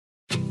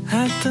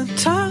At the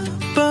top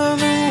of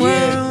the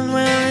world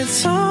where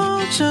it's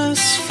all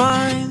just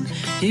fine.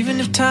 Even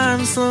if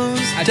time slows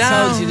down,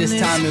 I told you this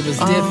time it was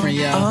different,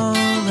 yo.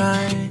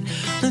 Alright.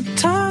 The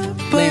top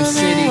of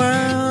City. the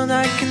world,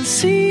 I can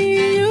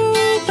see you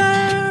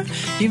there.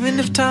 Even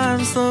if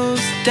time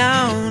slows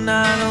down,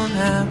 I don't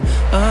have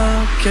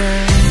a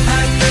care.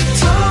 At the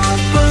top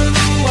of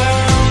the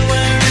world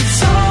where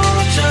it's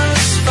all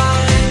just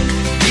fine.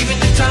 Even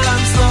if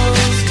time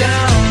slows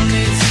down,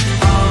 it's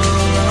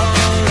all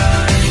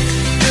alright.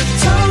 The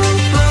top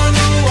of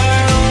the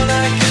world,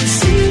 I can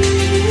see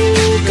you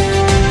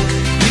there.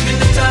 Even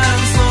if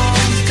time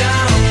slows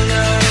down,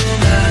 I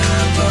don't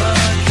have a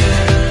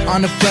care.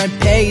 On the front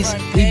page,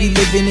 we be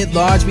living it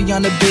large, we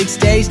on the big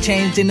stage,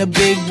 changed in a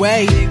big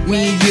way. We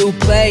and you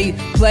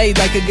played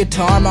like a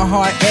guitar, my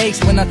heart aches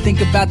when I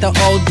think about the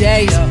old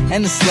days.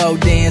 And the slow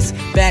dance,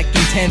 back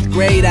in 10th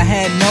grade I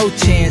had no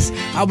chance.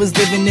 I was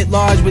living it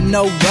large with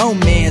no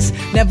romance,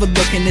 never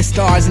looking at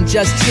stars and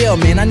just chill,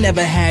 man, I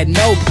never had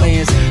no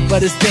plans.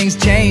 But as things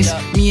changed,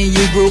 me and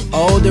you grew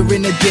older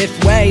in a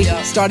diff way.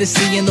 Started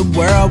seeing the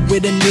world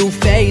with a new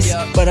face,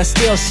 but I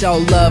still show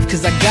love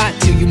cause I got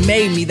to, you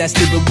made me that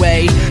stupid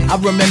way. I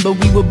remember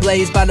we were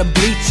blazed by the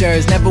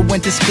bleachers, never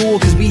went to school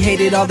cause we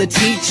hated all the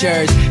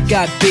teachers.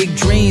 Got big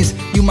dreams,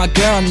 you my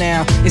girl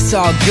now, it's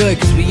all good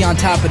cause we on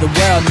top of the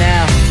world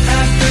now.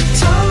 At the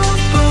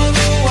top of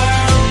the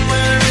world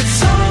where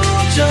it's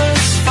all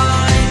just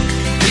fine.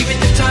 Even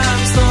if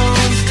time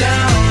slows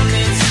down,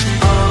 it's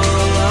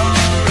all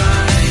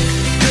alright.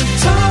 The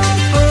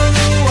top of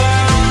the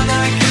world,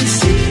 I can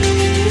see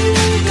you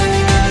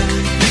there.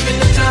 Even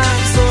if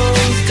time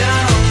slows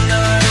down,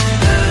 I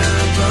don't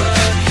have a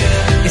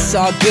care. It's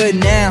all good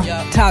now,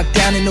 top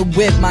down in the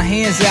whip, my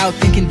hands out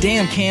thinking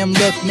damn Cam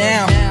look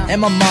now. And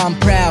my mom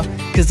proud,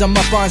 cause I'm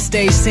up on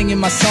stage singing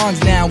my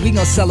songs now. We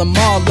gon' sell them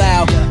all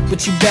out,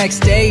 but you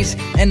backstage,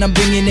 and I'm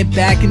bringing it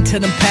back into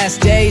them past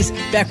days.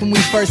 Back when we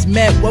first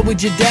met, what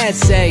would your dad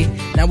say?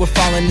 Now we're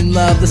falling in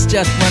love, let's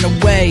just run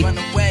away.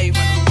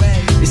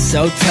 It's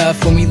so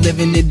tough when we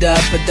living it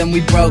up, but then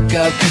we broke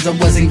up cause I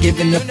wasn't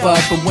giving a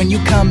fuck. But when you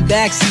come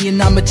back, seeing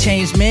I'm a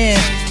changed man,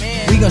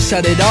 we gon'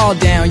 shut it all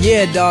down,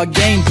 yeah dog,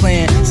 game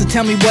plan. So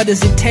tell me what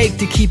does it take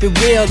to keep it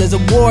real? There's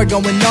a war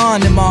going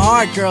on in my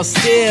heart, girl,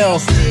 still.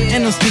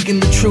 And I'm speaking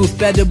the truth,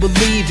 better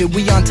believe it.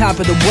 We on top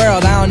of the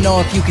world, I don't know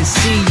if you can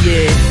see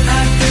it.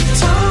 At the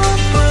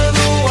top of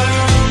the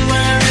world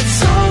where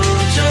it's all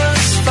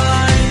just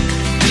fine.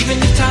 Even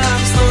if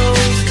time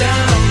slows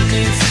down,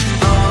 it's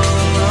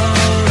all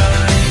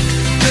alright.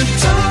 The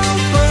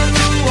top of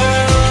the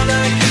world,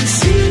 I can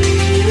see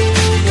you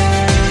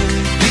there.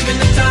 Even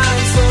if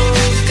time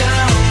slows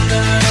down,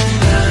 I don't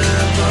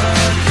have a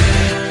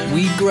care.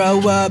 We grow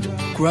up,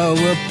 grow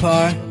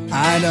apart,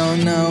 I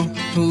don't know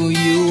who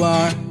you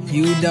are.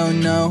 You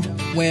don't know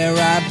where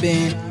I've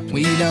been,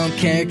 we don't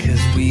care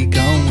cause we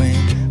gon'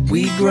 win.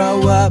 We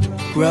grow up,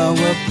 grow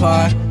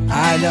apart,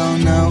 I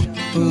don't know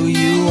who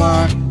you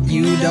are.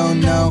 You don't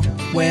know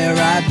where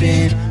I've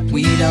been,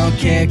 we don't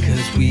care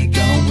cause we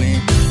gon' win.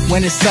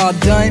 When it's all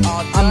done,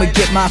 I'ma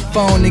get my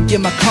phone and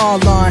get my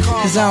call on,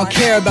 cause I don't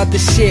care about the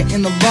shit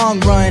in the long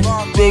run.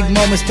 Big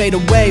moments fade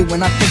away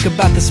when I think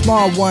about the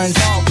small ones.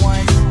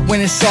 When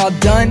it's all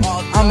done,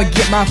 I'ma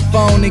get my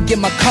phone and get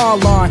my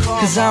call on,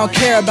 cause I don't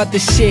care about the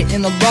shit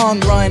in the long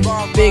run.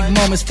 Big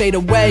moments fade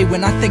away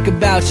when I think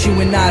about you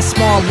and I,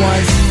 small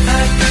ones.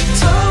 At the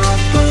top